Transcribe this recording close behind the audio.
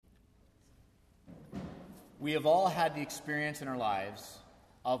We have all had the experience in our lives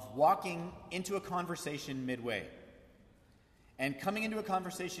of walking into a conversation midway. And coming into a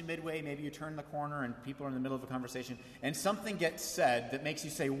conversation midway, maybe you turn the corner and people are in the middle of a conversation, and something gets said that makes you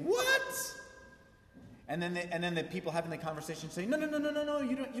say, "What?" And then the people having the conversation say, No,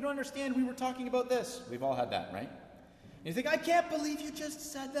 you don't understand. We were talking about this. We've all had that, right? And you think, "I can't believe you just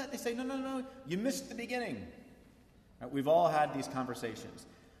said that." They say, No, you missed the beginning. Right? We've all had these conversations.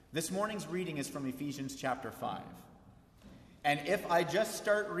 This morning's reading is from Ephesians chapter 5. And if I just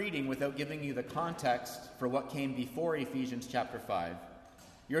start reading without giving you the context for what came before Ephesians chapter 5,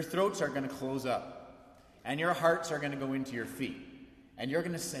 your throats are going to close up. And your hearts are going to go into your feet. And you're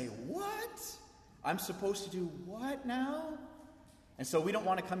going to say, "What? I'm supposed to do what now?" And so we don't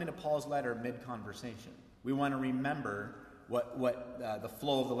want to come into Paul's letter mid-conversation. We want to remember what the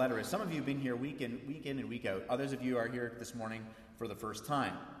flow of the letter is. Some of you have been here week in and week out. Others of you are here this morning for the first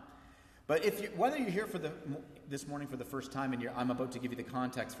time. But whether you're here this morning for the first time and I'm about to give you the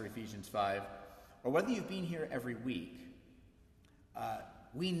context for Ephesians 5, or whether you've been here every week,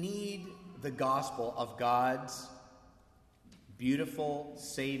 we need the gospel of God's beautiful,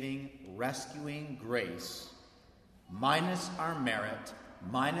 saving, rescuing grace, minus our merit,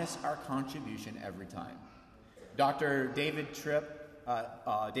 minus our contribution every time. Dr. David Tripp,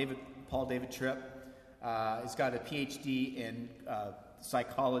 Paul David Tripp, has got a PhD in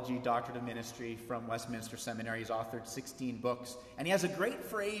psychology, doctorate of ministry from Westminster Seminary. He's authored 16 books, and he has a great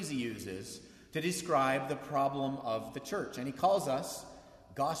phrase he uses to describe the problem of the church, and he calls us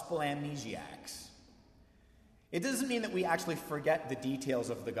gospel amnesiacs. It doesn't mean that we actually forget the details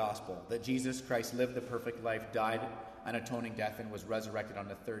of the gospel, that Jesus Christ lived the perfect life, died an atoning death, and was resurrected on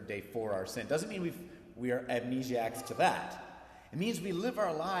the third day for our sin. It doesn't mean we are amnesiacs to that. It means we live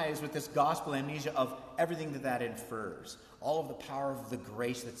our lives with this gospel amnesia of everything that infers, all of the power of the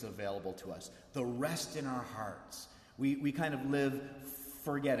grace that's available to us, the rest in our hearts. We kind of live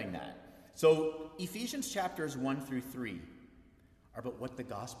forgetting that. So Ephesians chapters 1 through 3 are about what the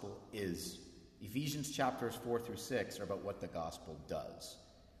gospel is. Ephesians chapters 4 through 6 are about what the gospel does.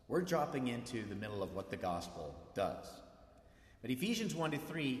 We're dropping into the middle of what the gospel does. But Ephesians 1 to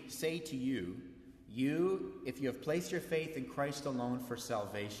 3 say to you, if you have placed your faith in Christ alone for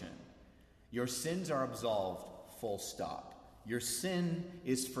salvation, your sins are absolved, full stop. Your sin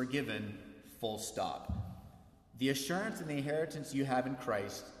is forgiven, full stop. The assurance and the inheritance you have in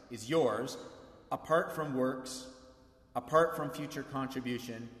Christ is yours, apart from works, apart from future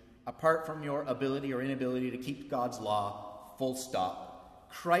contribution, apart from your ability or inability to keep God's law, full stop.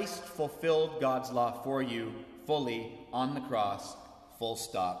 Christ fulfilled God's law for you fully on the cross, full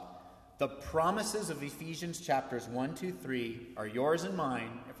stop. The promises of Ephesians chapters 1, 2, 3 are yours and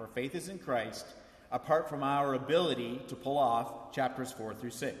mine if our faith is in Christ, apart from our ability to pull off chapters 4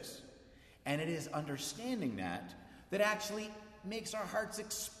 through 6. And it is understanding that actually makes our hearts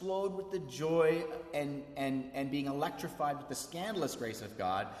explode with the joy and being electrified with the scandalous grace of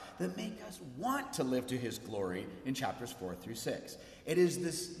God that make us want to live to his glory in chapters 4 through 6. It is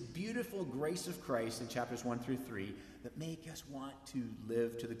this beautiful grace of Christ in chapters 1 through 3 that make us want to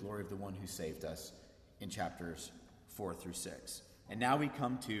live to the glory of the one who saved us in chapters 4 through 6. And now we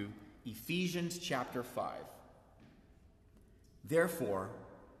come to Ephesians chapter 5. Therefore,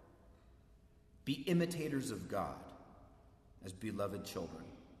 be imitators of God as beloved children,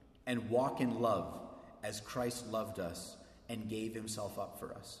 and walk in love as Christ loved us and gave himself up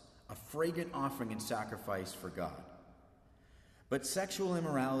for us, a fragrant offering and sacrifice for God. But sexual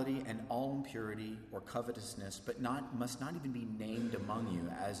immorality and all impurity or covetousness must not even be named among you,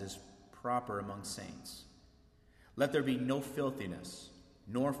 as is proper among saints. Let there be no filthiness,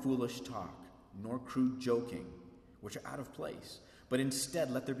 nor foolish talk, nor crude joking, which are out of place, but instead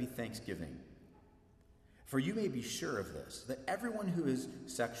let there be thanksgiving. For you may be sure of this, that everyone who is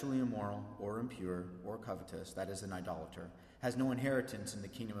sexually immoral or impure or covetous, that is an idolater, has no inheritance in the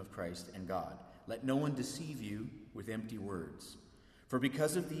kingdom of Christ and God. Let no one deceive you with empty words. For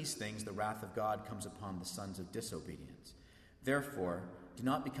because of these things the wrath of God comes upon the sons of disobedience. Therefore, do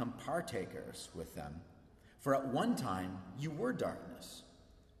not become partakers with them. For at one time you were darkness,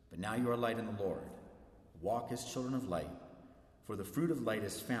 but now you are light in the Lord. Walk as children of light. For the fruit of light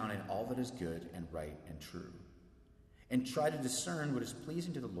is found in all that is good and right and true. And try to discern what is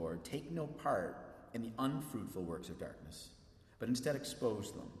pleasing to the Lord. Take no part in the unfruitful works of darkness, but instead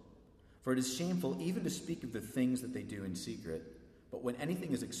expose them. For it is shameful even to speak of the things that they do in secret, but when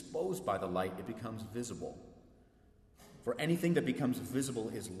anything is exposed by the light, it becomes visible. For anything that becomes visible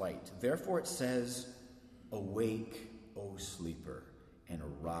is light. Therefore it says, "Awake, O sleeper, and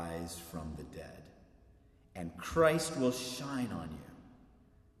arise from the dead, and Christ will shine on you."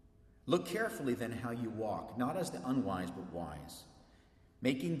 Look carefully then how you walk, not as the unwise, but wise,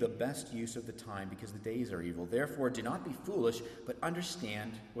 making the best use of the time, because the days are evil. Therefore, do not be foolish, but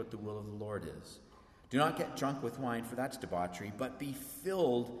understand what the will of the Lord is. Do not get drunk with wine, for that's debauchery, but be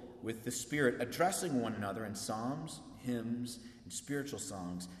filled with the Spirit, addressing one another in psalms, hymns, and spiritual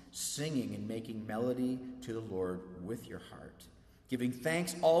songs, singing and making melody to the Lord with your heart, giving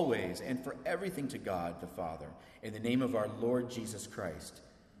thanks always and for everything to God the Father, in the name of our Lord Jesus Christ,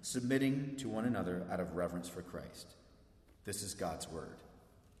 submitting to one another out of reverence for Christ. This is God's word.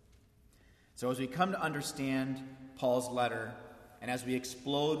 So as we come to understand Paul's letter, and as we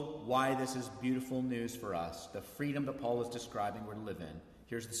explode why this is beautiful news for us, the freedom that Paul is describing we're to live in,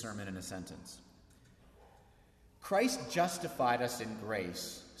 here's the sermon in a sentence. Christ justified us in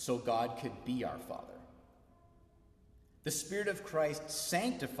grace so God could be our Father. The Spirit of Christ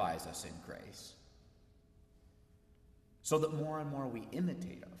sanctifies us in grace so that more and more we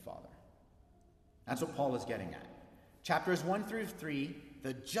imitate our Father. That's what Paul is getting at. Chapters 1 through 3,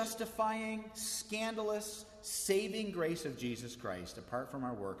 the justifying, scandalous, saving grace of Jesus Christ, apart from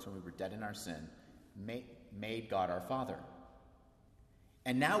our works when we were dead in our sin, made God our Father.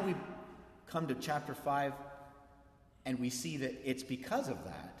 And now we come to chapter 5, and we see that it's because of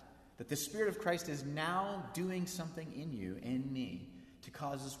that the Spirit of Christ is now doing something in you and me to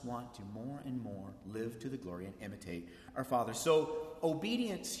cause us want to more and more live to the glory and imitate our Father. So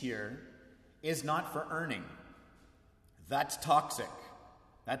obedience here is not for earning. That's toxic.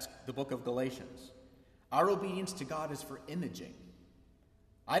 That's the book of Galatians. Our obedience to God is for imaging.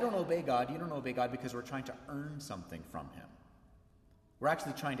 I don't obey God, you don't obey God because we're trying to earn something from him. We're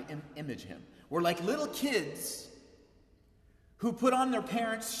actually trying to image him. We're like little kids who put on their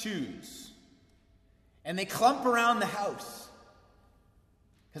parents' shoes and they clump around the house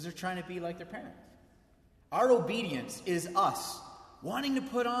because they're trying to be like their parents. Our obedience is us wanting to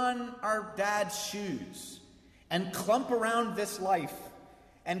put on our dad's shoes and clump around this life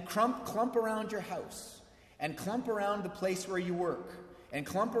and clump around your house and clump around the place where you work and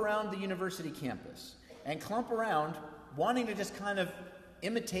clump around the university campus and clump around wanting to just kind of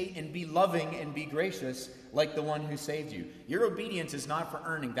imitate and be loving and be gracious like the one who saved you. Your obedience is not for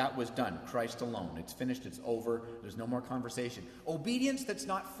earning. That was done. Christ alone. It's finished. It's over. There's no more conversation. Obedience that's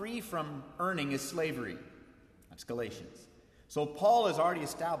not free from earning is slavery. That's Galatians. So Paul has already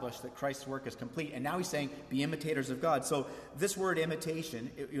established that Christ's work is complete, and now he's saying, be imitators of God. So this word imitation,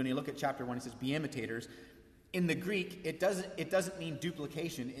 when you look at chapter 1, it says, be imitators. In the Greek, it doesn't mean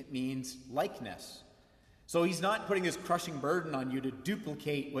duplication. It means likeness. So he's not putting this crushing burden on you to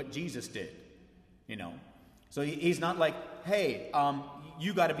duplicate what Jesus did, So he's not like, hey,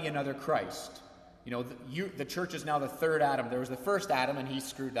 you got to be another Christ. The church is now the third Adam. There was the first Adam, and he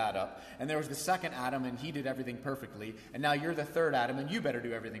screwed that up. And there was the second Adam, and he did everything perfectly. And now you're the third Adam, and you better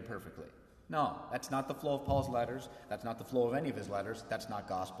do everything perfectly. No, that's not the flow of Paul's letters. That's not the flow of any of his letters. That's not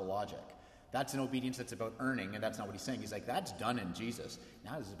gospel logic. That's an obedience that's about earning, and that's not what he's saying. He's like, that's done in Jesus.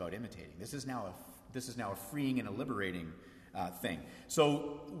 Now this is about imitating. This is now a freeing and a liberating thing.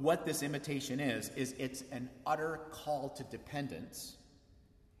 So what this imitation is it's an utter call to dependence.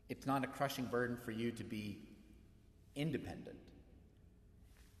 It's not a crushing burden for you to be independent.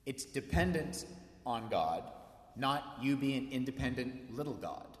 It's dependence on God, not you being independent little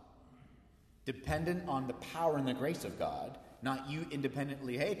God. Dependent on the power and the grace of God, not you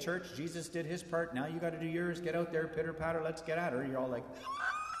independently, hey, church, Jesus did his part, now you got to do yours, get out there, pitter-patter, let's get at her. You're all like,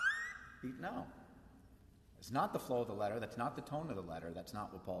 no. It's not the flow of the letter. That's not the tone of the letter. That's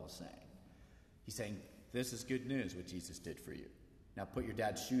not what Paul is saying. He's saying, this is good news, what Jesus did for you. Now put your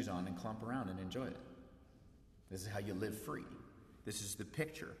dad's shoes on and clump around and enjoy it. This is how you live free. This is the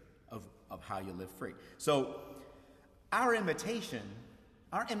picture of how you live free. So our imitation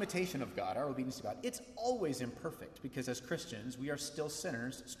of God, our obedience to God, it's always imperfect because as Christians, we are still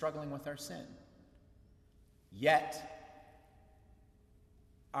sinners struggling with our sin. Yet,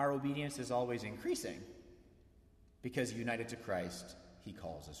 our obedience is always increasing because united to Christ, he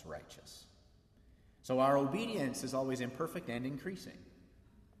calls us righteous. So our obedience is always imperfect and increasing.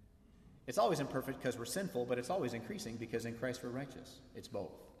 It's always imperfect because we're sinful, but it's always increasing because in Christ we're righteous. It's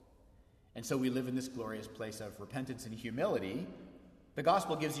both. And so we live in this glorious place of repentance and humility. The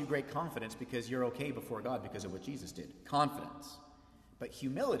gospel gives you great confidence because you're okay before God because of what Jesus did. Confidence. But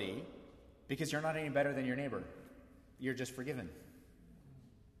humility because you're not any better than your neighbor. You're just forgiven.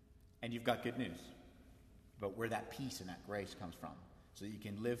 And you've got good news about where that peace and that grace comes from, so that you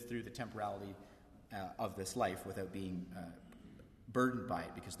can live through the temporality of this life without being burdened by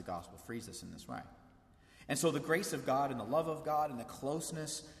it, because the gospel frees us in this way. And so the grace of God and the love of God and the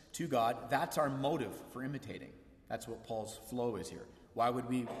closeness to God, that's our motive for imitating. That's what Paul's flow is here. Why would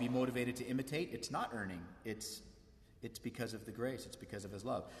we be motivated to imitate? It's not earning. It's because of the grace. It's because of his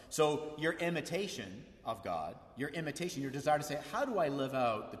love. So your imitation of God, your desire to say, how do I live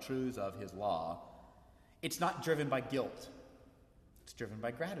out the truths of his law? It's not driven by guilt. It's driven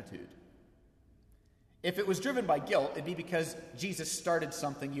by gratitude. If it was driven by guilt, it'd be because Jesus started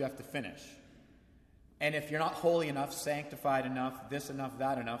something you have to finish. And if you're not holy enough, sanctified enough, this enough,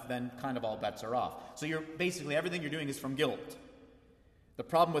 that enough, then kind of all bets are off. So you're basically, everything you're doing is from guilt. The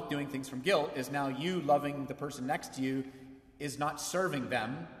problem with doing things from guilt is now you loving the person next to you is not serving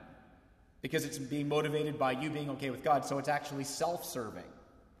them because it's being motivated by you being okay with God, so it's actually self-serving.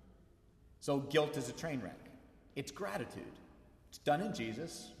 So guilt is a train wreck. It's gratitude. It's done in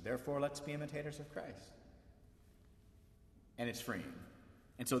Jesus, therefore let's be imitators of Christ. And it's freeing.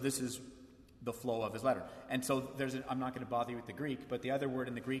 And so this is the flow of his letter. And so I'm not going to bother you with the Greek, but the other word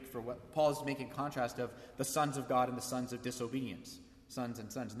in the Greek for what Paul is making contrast of the sons of God and the sons of disobedience. Sons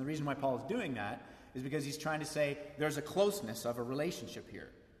and sons. And the reason why Paul is doing that is because he's trying to say there's a closeness of a relationship here.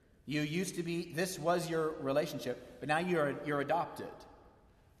 You used to be, this was your relationship, but now you're adopted.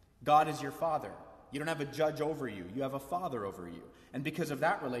 God is your father. You don't have a judge over you. You have a father over you. And because of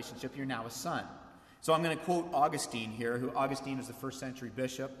that relationship, you're now a son. So I'm going to quote Augustine here, who Augustine was the first century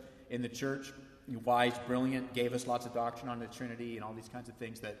bishop in the church. Wise, brilliant, gave us lots of doctrine on the Trinity and all these kinds of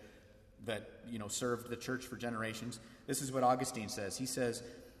things that served the church for generations. This is what Augustine says. He says,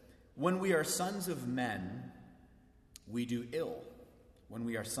 when we are sons of men, we do ill. When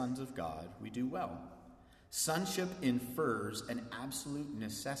we are sons of God, we do well. Sonship infers an absolute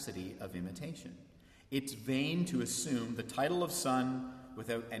necessity of imitation. It's vain to assume the title of son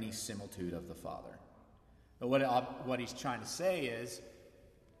without any similitude of the Father. But what he's trying to say is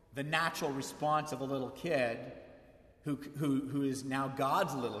the natural response of a little kid who is now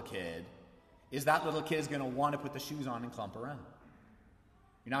God's little kid is that little kid is going to want to put the shoes on and clump around.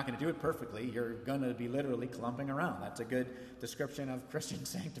 You're not going to do it perfectly. You're going to be literally clumping around. That's a good description of Christian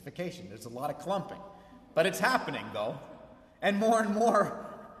sanctification. There's a lot of clumping. But it's happening, though. And more,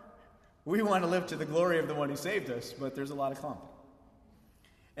 we want to live to the glory of the one who saved us, but there's a lot of clumping.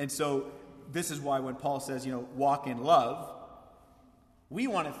 And so this is why when Paul says, walk in love, we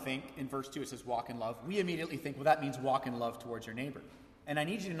want to think, in verse 2 it says walk in love. We immediately think, well, that means walk in love towards your neighbor. And I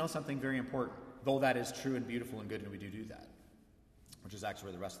need you to know something very important, though that is true and beautiful and good, and we do that, which is actually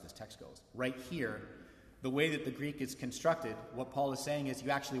where the rest of this text goes. Right here, the way that the Greek is constructed, what Paul is saying is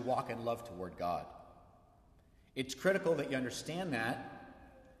you actually walk in love toward God. It's critical that you understand that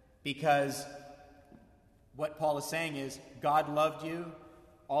because what Paul is saying is God loved you,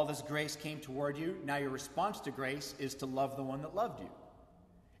 all this grace came toward you, now your response to grace is to love the one that loved you.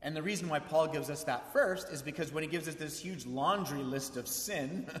 And the reason why Paul gives us that first is because when he gives us this huge laundry list of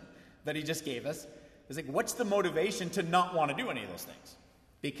sin that he just gave us, it's like, what's the motivation to not want to do any of those things?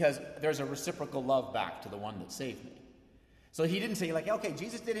 Because there's a reciprocal love back to the one that saved me. So he didn't say, okay,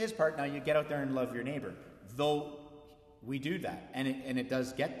 Jesus did his part, now you get out there and love your neighbor. Though we do that, and it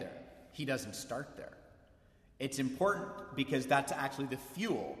does get there. He doesn't start there. It's important because that's actually the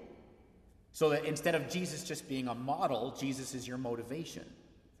fuel. So that instead of Jesus just being a model, Jesus is your motivation.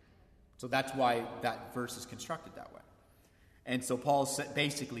 So that's why that verse is constructed that way. And so Paul's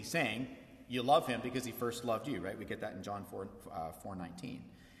basically saying, you love him because he first loved you, right? We get that in John 4:19.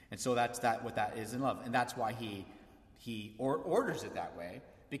 And so that's what that is in love. And that's why he orders it that way.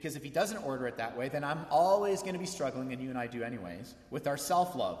 Because if he doesn't order it that way, then I'm always going to be struggling, and you and I do anyways, with our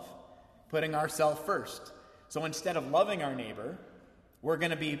self-love, putting ourselves first. So instead of loving our neighbor, we're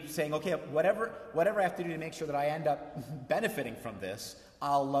going to be saying, okay, whatever I have to do to make sure that I end up benefiting from this,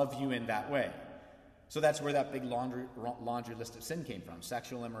 I'll love you in that way. So that's where that big laundry list of sin came from,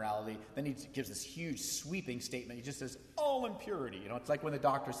 sexual immorality. Then he gives this huge sweeping statement. He just says, all impurity. It's like when the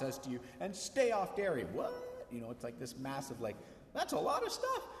doctor says to you, and stay off dairy. What? It's like this massive, that's a lot of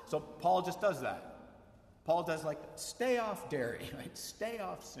stuff. So Paul just does that. Paul does stay off dairy, right? Stay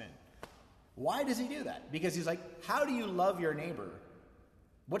off sin. Why does he do that? Because he's like, how do you love your neighbor?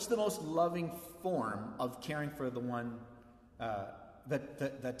 What's the most loving form of caring for the one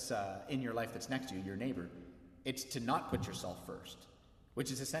that's in your life that's next to you, your neighbor? It's to not put yourself first,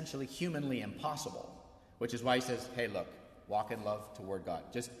 which is essentially humanly impossible, which is why he says, hey, look, walk in love toward God.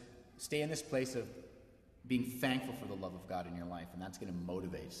 Just stay in this place of being thankful for the love of God in your life, and that's going to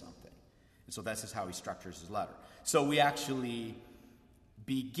motivate something. And so this is how he structures his letter. So we actually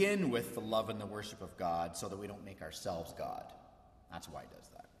begin with the love and the worship of God so that we don't make ourselves God. That's why he does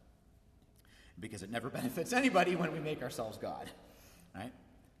that. Because it never benefits anybody when we make ourselves God, right?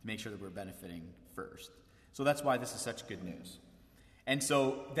 To make sure that we're benefiting first. So that's why this is such good news. And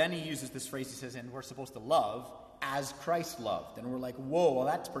so then he uses this phrase, he says, and we're supposed to love as Christ loved. And we're like, whoa, well,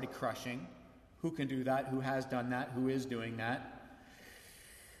 that's pretty crushing. Who can do that? Who has done that? Who is doing that?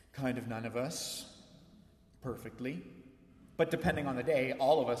 Kind of none of us perfectly. But depending on the day,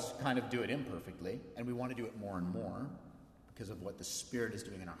 all of us kind of do it imperfectly, and we want to do it more and more because of what the Spirit is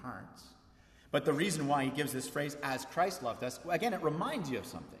doing in our hearts. But the reason why he gives this phrase, as Christ loved us, again, it reminds you of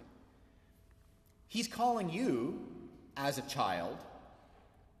something. He's calling you, as a child,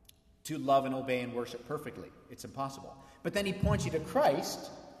 to love and obey and worship perfectly. It's impossible. But then he points you to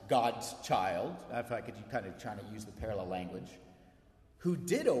Christ, God's child, if I could kind of try to use the parallel language, who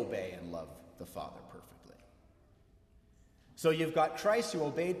did obey and love the Father perfectly. So you've got Christ who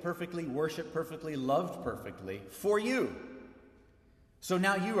obeyed perfectly, worshiped perfectly, loved perfectly for you. So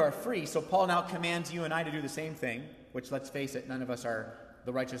now you are free. So Paul now commands you and I to do the same thing, which, let's face it, none of us are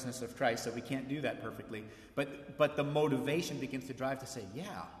the righteousness of Christ, so we can't do that perfectly. But the motivation begins to drive to say,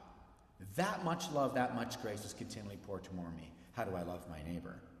 yeah, that much love, that much grace is continually poured toward me. How do I love my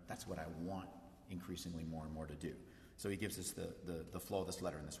neighbor? That's what I want increasingly more and more to do. So he gives us the flow of this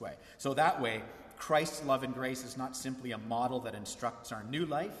letter in this way. So that way, Christ's love and grace is not simply a model that instructs our new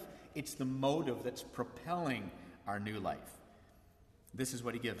life. It's the motive that's propelling our new life. This is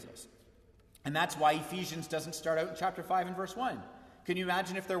what he gives us. And that's why Ephesians doesn't start out in chapter 5 and verse 1. Can you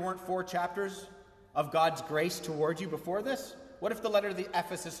imagine if there weren't 4 chapters of God's grace toward you before this? What if the letter to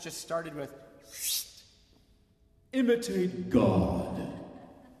Ephesus just started with, imitate God?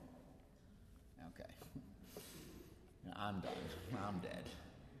 Okay. I'm done. I'm dead.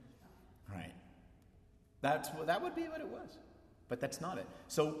 Right. That would be what it was. But that's not it.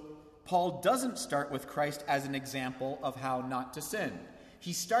 So Paul doesn't start with Christ as an example of how not to sin.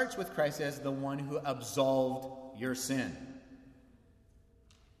 He starts with Christ as the one who absolved your sin.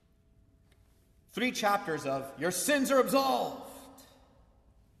 3 chapters of your sins are absolved.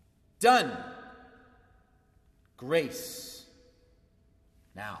 Done. Grace.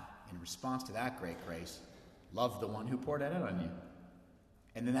 Now, in response to that great grace, love the one who poured it out on you.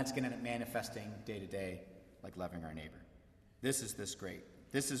 And then that's going to manifesting day to day like loving our neighbor. This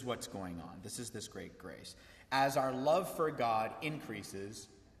is what's going on. This is this great grace. As our love for God increases,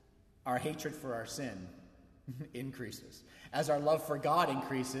 our hatred for our sin increases. As our love for God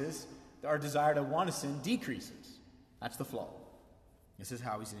increases, our desire to want to sin decreases. That's the flow. This is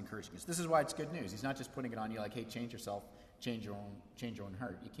how he's encouraging us. This is why it's good news. He's not just putting it on you like, hey, change yourself, change your own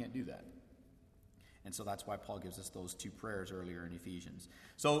heart. You can't do that. And so that's why Paul gives us those 2 prayers earlier in Ephesians.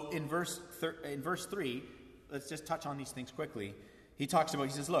 So in verse 3, let's just touch on these things quickly. He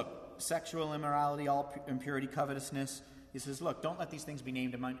says, look, sexual immorality, all impurity, covetousness. He says, look, don't let these things be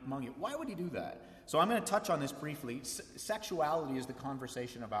named among you. Why would he do that? So I'm going to touch on this briefly. Sexuality is the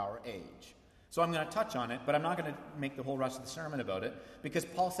conversation of our age. So I'm going to touch on it, but I'm not going to make the whole rest of the sermon about it, because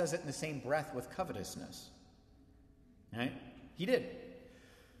Paul says it in the same breath with covetousness. Right? He did.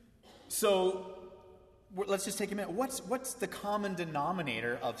 So let's just take a minute. What's the common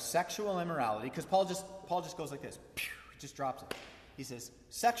denominator of sexual immorality? Because Paul just goes like this. He just drops it. He says,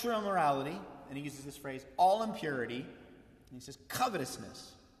 sexual immorality, and he uses this phrase, all impurity, and he says,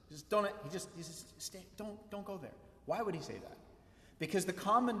 covetousness. Don't go there. Why would he say that? Because the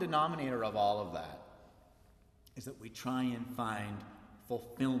common denominator of all of that is that we try and find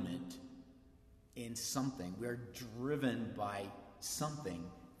fulfillment in something. We're driven by something,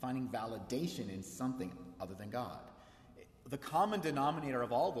 finding validation in something other than God. The common denominator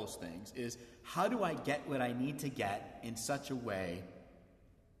of all those things is, how do I get what I need to get in such a way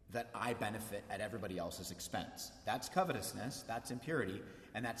that I benefit at everybody else's expense? That's covetousness, that's impurity,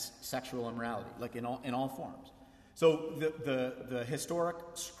 and that's sexual immorality, like in all forms. So the historic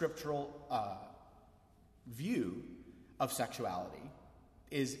scriptural view of sexuality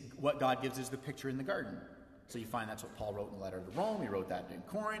is what God gives as the picture in the garden. So you find that's what Paul wrote in the letter to Rome. He wrote that in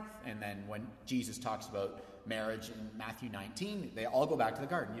Corinth. And then when Jesus talks about marriage in Matthew 19, they all go back to the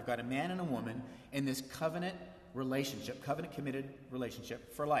garden. You've got a man and a woman in this covenant relationship, covenant committed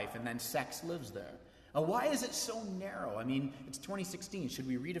relationship for life. And then sex lives there. Now, why is it so narrow? I mean, it's 2016. Should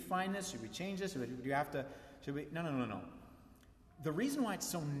we redefine this? Should we change this? No. The reason why it's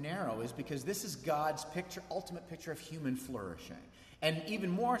so narrow is because this is God's ultimate picture of human flourishing. And even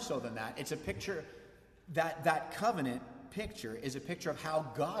more so than that, it's a picture, that covenant picture is a picture of how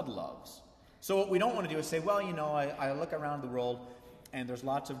God loves. So what we don't want to do is say, well, I look around the world and there's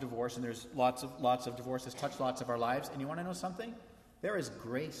lots of divorce, and there's lots of divorces touch lots of our lives. And you want to know something? There is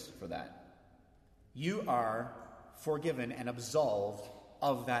grace for that. You are forgiven and absolved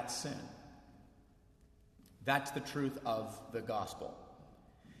of that sin. That's the truth of the gospel.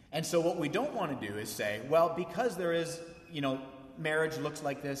 And so what we don't want to do is say, well, because there is, marriage looks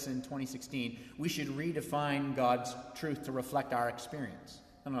like this in 2016, we should redefine God's truth to reflect our experience.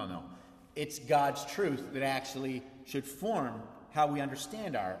 No. It's God's truth that actually should form how we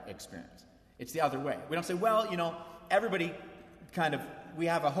understand our experience. It's the other way. We don't say, well, everybody we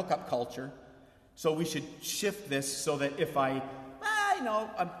have a hookup culture, so we should shift this so that if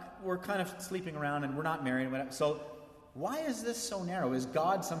we're kind of sleeping around and we're not married. So why is this so narrow? Is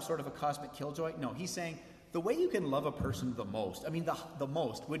God some sort of a cosmic killjoy? No, he's saying the way you can love a person the most, the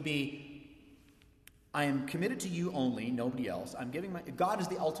most would be, I am committed to you only, nobody else. God is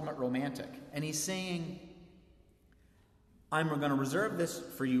the ultimate romantic. And he's saying, I'm going to reserve this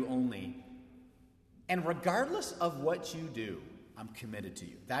for you only. And regardless of what you do, I'm committed to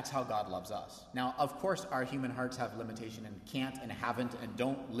you. That's how God loves us. Now, of course, our human hearts have limitation and can't and haven't and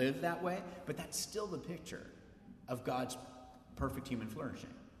don't live that way, but that's still the picture of God's perfect human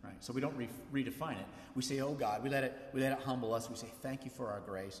flourishing, right? So we don't redefine it. We say, oh God, we let it humble us. We say, thank you for our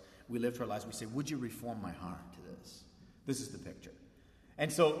grace. We live our lives. We say, would you reform my heart to this? This is the picture.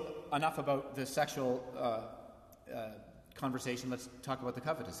 And so enough about the sexual conversation. Let's talk about the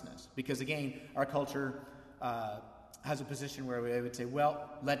covetousness. Because again, our culture has a position where we would say, well,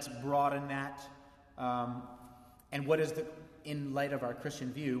 let's broaden that. And what is in light of our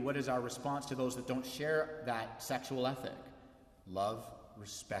Christian view, what is our response to those that don't share that sexual ethic? Love,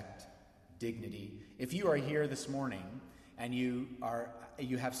 respect, dignity. If you are here this morning and you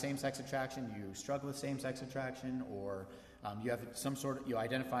have same-sex attraction, you struggle with same-sex attraction, or you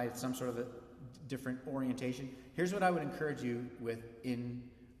identify with some sort of a different orientation, here's what I would encourage you with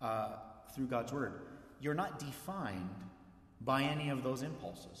through God's Word. You're not defined by any of those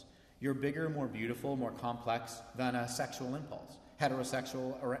impulses. You're bigger, more beautiful, more complex than a sexual impulse,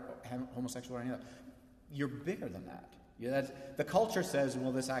 heterosexual or homosexual or any other. You're bigger than that. The culture says,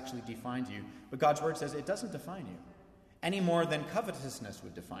 well, this actually defines you. But God's Word says it doesn't define you any more than covetousness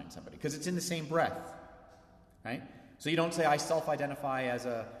would define somebody, because it's in the same breath, right? So you don't say, I self-identify as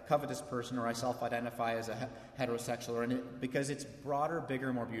a covetous person, or I self-identify as a heterosexual, because it's broader,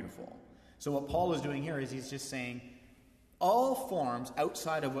 bigger, more beautiful. So what Paul is doing here is he's just saying all forms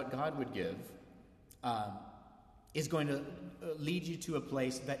outside of what God would give is going to lead you to a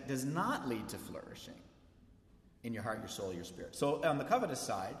place that does not lead to flourishing in your heart, your soul, your spirit. So on the covetous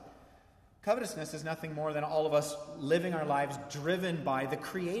side, covetousness is nothing more than all of us living our lives driven by the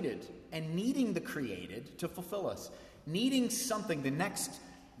created and needing the created to fulfill us. Needing something,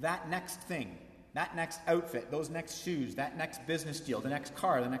 that next thing. That next outfit, those next shoes, that next business deal, the next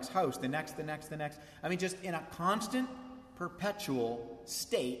car, the next house, the next. Just in a constant, perpetual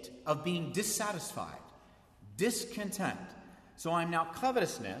state of being dissatisfied, discontent. So I'm now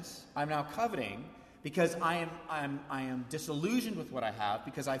coveting because I am disillusioned with what I have,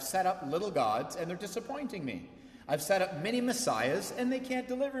 because I've set up little gods and they're disappointing me. I've set up many messiahs and they can't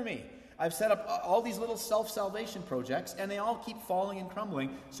deliver me. I've set up all these little self-salvation projects, and they all keep falling and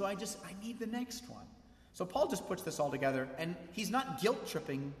crumbling, so I need the next one. So Paul just puts this all together, and he's not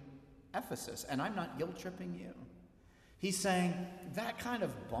guilt-tripping Ephesus, and I'm not guilt-tripping you. He's saying that kind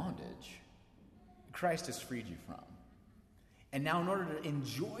of bondage Christ has freed you from. And now in order to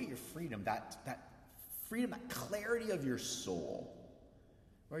enjoy your freedom, that freedom, that clarity of your soul,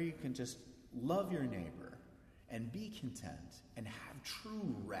 where you can just love your neighbor and be content and have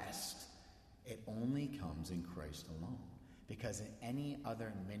true rest, it only comes in Christ alone. Because any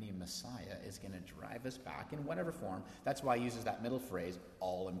other mini Messiah is going to drive us back in whatever form. That's why he uses that middle phrase,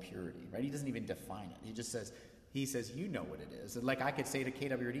 all impurity, right? He doesn't even define it. He says, you know what it is. Like I could say to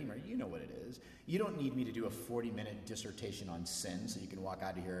KW Redeemer, you know what it is. You don't need me to do a 40-minute dissertation on sin so you can walk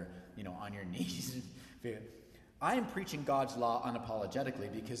out of here, on your knees. I am preaching God's law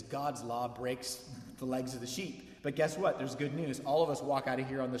unapologetically because God's law breaks the legs of the sheep. But guess what? There's good news. All of us walk out of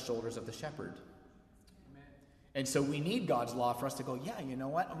here on the shoulders of the shepherd. Amen. And so we need God's law for us to go, yeah, you know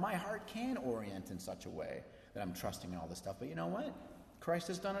what? My heart can orient in such a way that I'm trusting in all this stuff. But you know what? Christ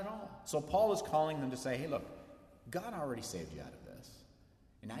has done it all. So Paul is calling them to say, hey, look, God already saved you out of this.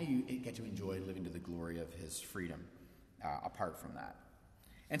 And now you get to enjoy living to the glory of his freedom apart from that.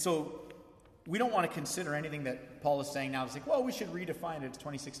 And so we don't want to consider anything that Paul is saying now. It's like, well, we should redefine it as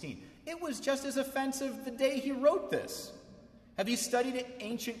 2016. It was just as offensive the day he wrote this. Have you studied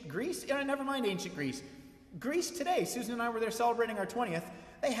ancient Greece? Never mind ancient Greece. Greece today, Susan and I were there celebrating our 20th.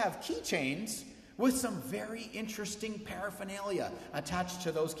 They have keychains with some very interesting paraphernalia attached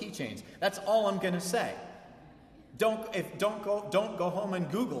to those keychains. That's all I'm going to say. Don't go home and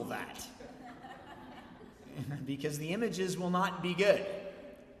Google that. Because the images will not be good.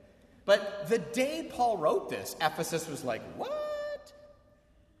 But the day Paul wrote this, Ephesus was like, what?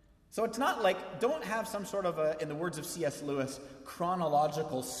 So it's not like, don't have some sort of in the words of C.S. Lewis,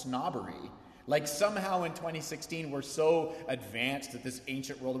 chronological snobbery. Like somehow in 2016 we're so advanced at this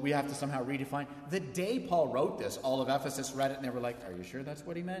ancient world that we have to somehow redefine. The day Paul wrote this, all of Ephesus read it and they were like, are you sure that's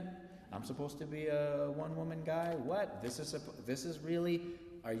what he meant? I'm supposed to be a one-woman guy? What? This is really,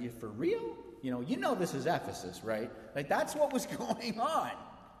 are you for real? You know this is Ephesus, right? Like that's what was going on.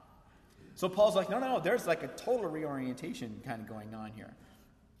 So Paul's like, no, there's like a total reorientation kind of going on here.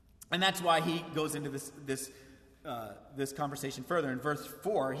 And that's why he goes into this conversation further. In verse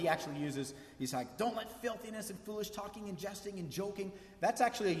 4, he actually he's like, don't let filthiness and foolish talking and jesting and joking. That's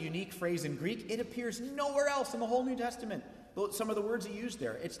actually a unique phrase in Greek. It appears nowhere else in the whole New Testament. Some of the words he used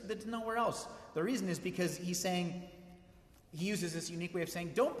there, it's nowhere else. The reason is because he uses this unique way of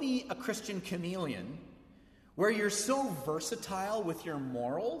saying, don't be a Christian chameleon where you're so versatile with your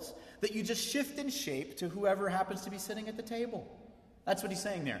morals that you just shift in shape to whoever happens to be sitting at the table. That's what he's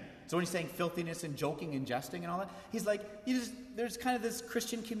saying there. So when he's saying filthiness and joking and jesting and all that, he's like, there's kind of this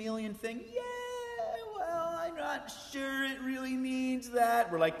Christian chameleon thing. Yeah, well, I'm not sure it really means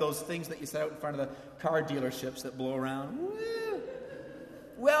that. We're like those things that you set out in front of the car dealerships that blow around. Woo.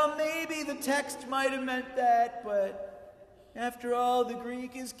 Well, maybe the text might have meant that, but after all, the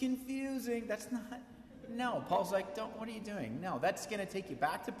Greek is confusing. That's not. No, Paul's like, what are you doing? No, that's going to take you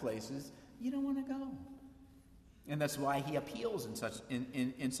back to places you don't want to go. And that's why he appeals in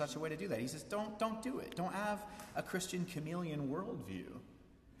such a way to do that. He says, don't do it. Don't have a Christian chameleon worldview.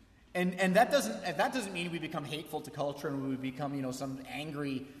 And that doesn't mean we become hateful to culture and we become some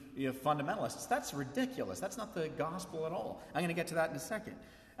angry fundamentalists. That's ridiculous. That's not the gospel at all. I'm going to get to that in a second.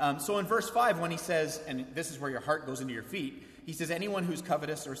 So in verse 5, when he says, and this is where your heart goes into your feet, he says, anyone who's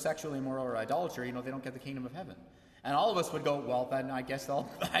covetous or sexually immoral or idolater, they don't get the kingdom of heaven. And all of us would go, well, then I guess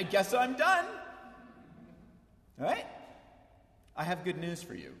I'm done. All right? I have good news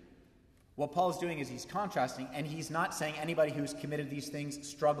for you. What Paul is doing is he's contrasting, and he's not saying anybody who's committed these things,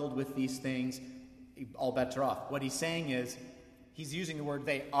 struggled with these things, all bets are off. What he's saying is, he's using the word,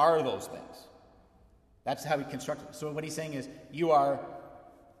 they are those things. That's how he constructed it. So what he's saying is, you are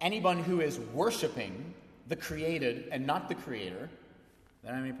anyone who is worshiping the created and not the creator,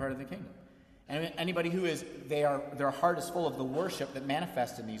 they're not any part of the kingdom. And anybody who is, their heart is full of the worship that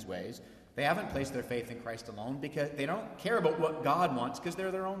manifests in these ways, they haven't placed their faith in Christ alone because they don't care about what God wants because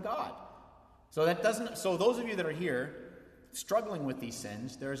they're their own God. So those of you that are here struggling with these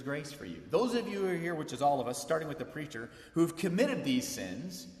sins, there is grace for you. Those of you who are here, which is all of us, starting with the preacher, who've committed these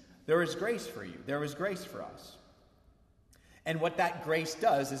sins, there is grace for you. There is grace for us. And what that grace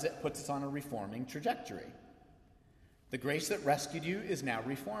does is it puts us on a reforming trajectory. The grace that rescued you is now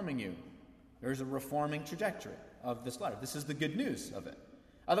reforming you. There's a reforming trajectory of this letter. This is the good news of it.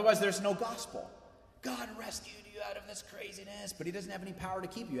 Otherwise, there's no gospel. God rescued you out of this craziness, but he doesn't have any power to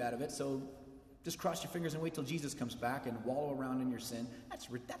keep you out of it, so just cross your fingers and wait till Jesus comes back and wallow around in your sin.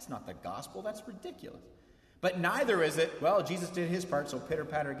 That's not the gospel. That's ridiculous. But neither is it, well, Jesus did his part, so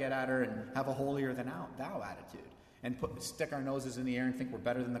pitter-patter, get at her and have a holier-than-thou attitude and stick our noses in the air and think we're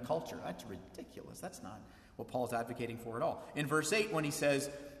better than the culture. That's ridiculous. That's not what Paul's advocating for at all. In verse 8, when he says,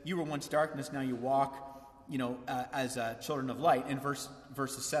 you were once darkness, now you walk as children of light. In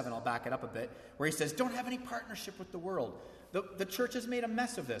verses 7, I'll back it up a bit, where he says, don't have any partnership with the world. The church has made a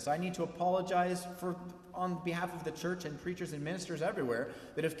mess of this. I need to apologize on behalf of the church and preachers and ministers everywhere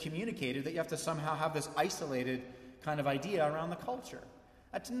that have communicated that you have to somehow have this isolated kind of idea around the culture.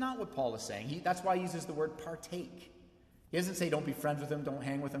 That's not what Paul is saying. That's why he uses the word partake. He doesn't say don't be friends with them, don't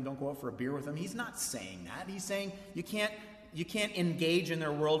hang with them, don't go out for a beer with them. He's not saying that. He's saying you can't engage in their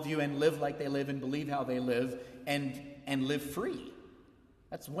worldview and live like they live and believe how they live and live free.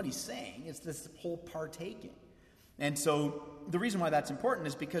 That's what he's saying. It's this whole partaking. And so the reason why that's important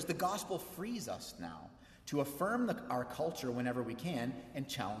is because the gospel frees us now to affirm our culture whenever we can and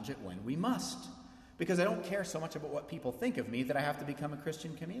challenge it when we must. Because I don't care so much about what people think of me that I have to become a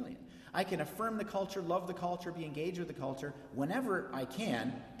Christian chameleon. I can affirm the culture, love the culture, be engaged with the culture whenever I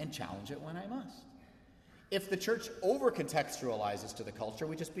can and challenge it when I must. If the church over-contextualizes to the culture,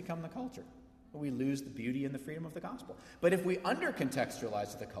 we just become the culture. We lose the beauty and the freedom of the gospel. But if we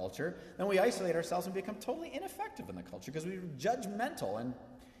under-contextualize to the culture, then we isolate ourselves and become totally ineffective in the culture because we're judgmental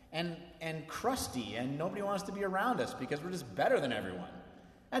and crusty and nobody wants to be around us because we're just better than everyone.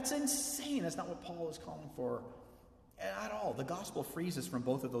 That's insane. That's not what Paul is calling for at all. The gospel frees us from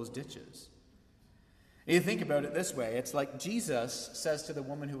both of those ditches. And you think about it this way. It's like Jesus says to the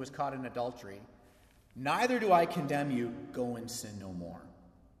woman who was caught in adultery, neither do I condemn you, go and sin no more.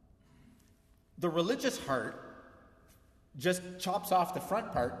 The religious heart just chops off the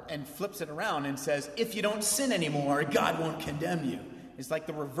front part and flips it around and says, if you don't sin anymore, God won't condemn you. It's like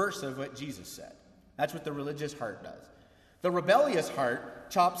the reverse of what Jesus said. That's what the religious heart does. The rebellious heart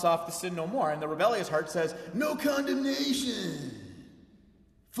chops off the sin no more, and the rebellious heart says, no condemnation.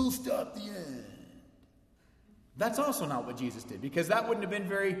 Full stop, the end. That's also not what Jesus did, because that wouldn't have been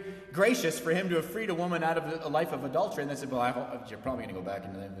very gracious for him to have freed a woman out of a life of adultery and then said, well, you're probably going to go back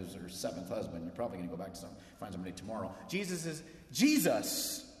into her seventh husband. You're probably going to go back to find somebody tomorrow.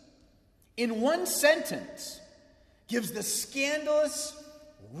 Jesus, in one sentence, gives the scandalous,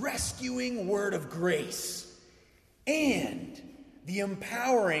 rescuing word of grace and the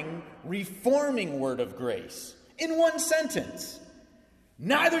empowering, reforming word of grace. In one sentence.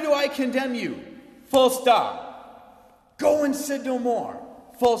 Neither do I condemn you. Full stop. Go and sin no more.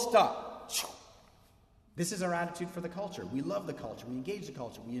 Full stop. This is our attitude for the culture. We love the culture. We engage the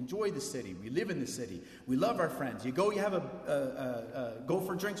culture. We enjoy the city. We live in the city. We love our friends. You have go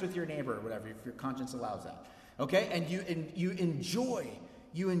for drinks with your neighbor or whatever, if your conscience allows that. Okay? And you enjoy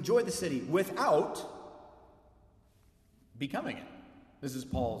the city without becoming it. This is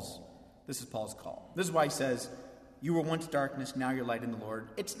Paul's call. This is why he says, you were once darkness, now you're light in the Lord.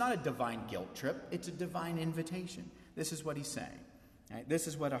 It's not a divine guilt trip. It's a divine invitation. This is what he's saying. Right? This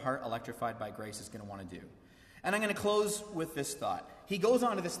is what a heart electrified by grace is going to want to do. And I'm going to close with this thought. He goes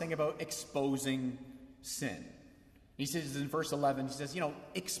on to this thing about exposing sin. He says in verse 11, he says,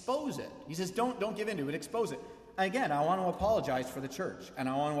 expose it. He says, don't give in to it, expose it. Again, I want to apologize for the church, and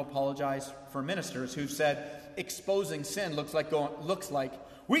I want to apologize for ministers who've said exposing sin looks like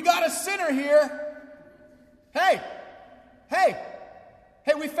we got a sinner here. Hey,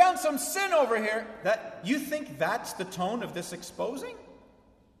 we found some sin over here. That you think that's the tone of this exposing?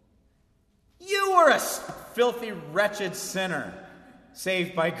 You were a filthy, wretched sinner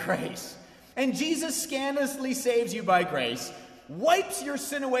saved by grace. And Jesus scandalously saves you by grace, wipes your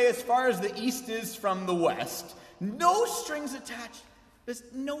sin away as far as the east is from the west. No strings attached. There's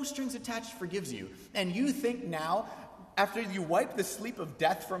no strings attached, forgives you. And you think now, after you wipe the sleep of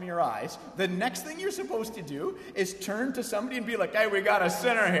death from your eyes, the next thing you're supposed to do is turn to somebody and be like, hey, we got a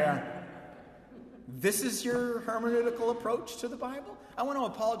sinner here. This is your hermeneutical approach to the Bible? I want to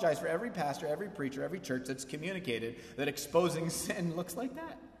apologize for every pastor, every preacher, every church that's communicated that exposing sin looks like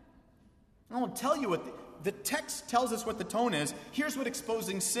that. I won't tell you what the text tells us what the tone is. Here's what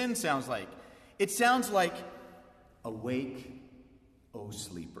exposing sin sounds like. It sounds like, awake, O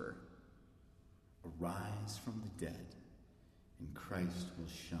sleeper, arise from the dead, and Christ will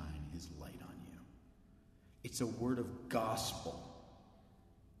shine his light on you. It's a word of gospel.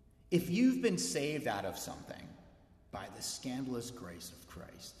 If you've been saved out of something by the scandalous grace of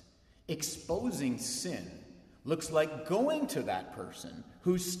Christ, exposing sin looks like going to that person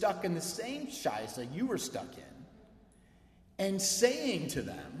who's stuck in the same shaisa you were stuck in and saying to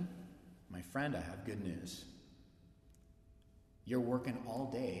them, my friend, I have good news. You're working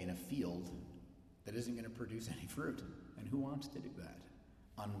all day in a field that isn't going to produce any fruit. And who wants to do that?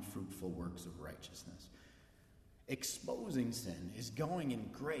 Unfruitful works of righteousness. Exposing sin is going in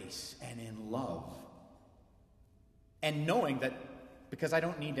grace and in love. And knowing that because I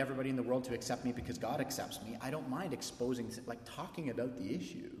don't need everybody in the world to accept me because God accepts me, I don't mind exposing sin, like talking about the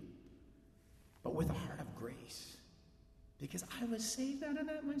issue, but with a heart of grace. Because I was saved out of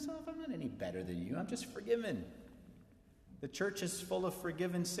that myself. I'm not any better than you. I'm just forgiven. The church is full of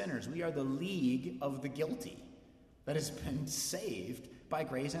forgiven sinners. We are the league of the guilty that has been saved by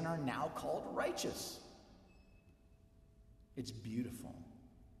grace and are now called righteous. It's beautiful.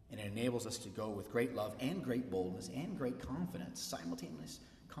 And it enables us to go with great love and great boldness and great confidence, simultaneous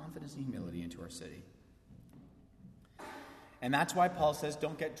confidence and humility into our city. And that's why Paul says,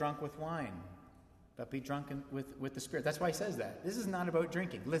 don't get drunk with wine, but be drunk with the Spirit. That's why he says that. This is not about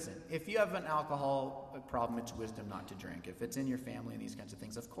drinking. Listen, if you have an alcohol problem, it's wisdom not to drink. If it's in your family and these kinds of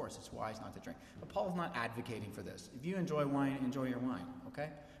things, of course, it's wise not to drink. But Paul's not advocating for this. If you enjoy wine, enjoy your wine, okay?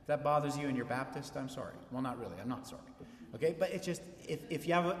 If that bothers you and you're Baptist, I'm sorry. Well, not really. I'm not sorry. Okay? But it's just, if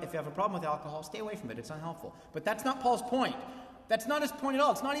you have a problem with alcohol, stay away from it. It's unhelpful. But that's not Paul's point. That's not his point at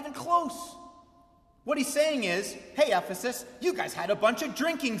all. It's not even close. What he's saying is, hey, Ephesus, you guys had a bunch of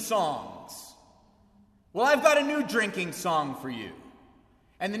drinking songs. Well, I've got a new drinking song for you.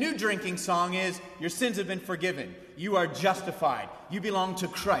 And the new drinking song is, your sins have been forgiven. You are justified. You belong to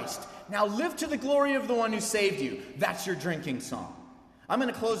Christ. Now live to the glory of the one who saved you. That's your drinking song. I'm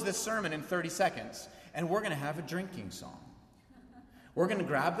going to close this sermon in 30 seconds, and we're going to have a drinking song. We're going to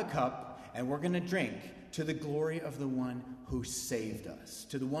grab the cup, and we're going to drink to the glory of the one who saved us,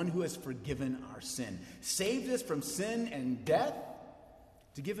 to the one who has forgiven our sin, saved us from sin and death,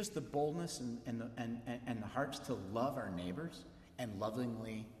 to give us the boldness and the hearts to love our neighbors and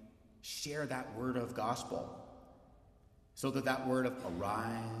lovingly share that word of gospel So that word of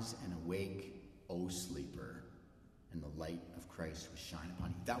arise and awake, O sleeper, and the light of Christ will shine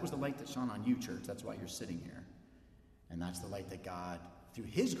upon you. That was the light that shone on you, church. That's why you're sitting here. And that's the light that God, through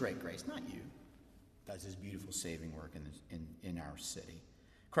his great grace, not you, does his beautiful saving work in our city.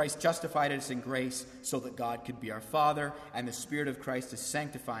 Christ justified us in grace so that God could be our Father, and the Spirit of Christ is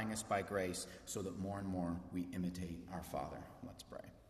sanctifying us by grace so that more and more we imitate our Father. Let's pray.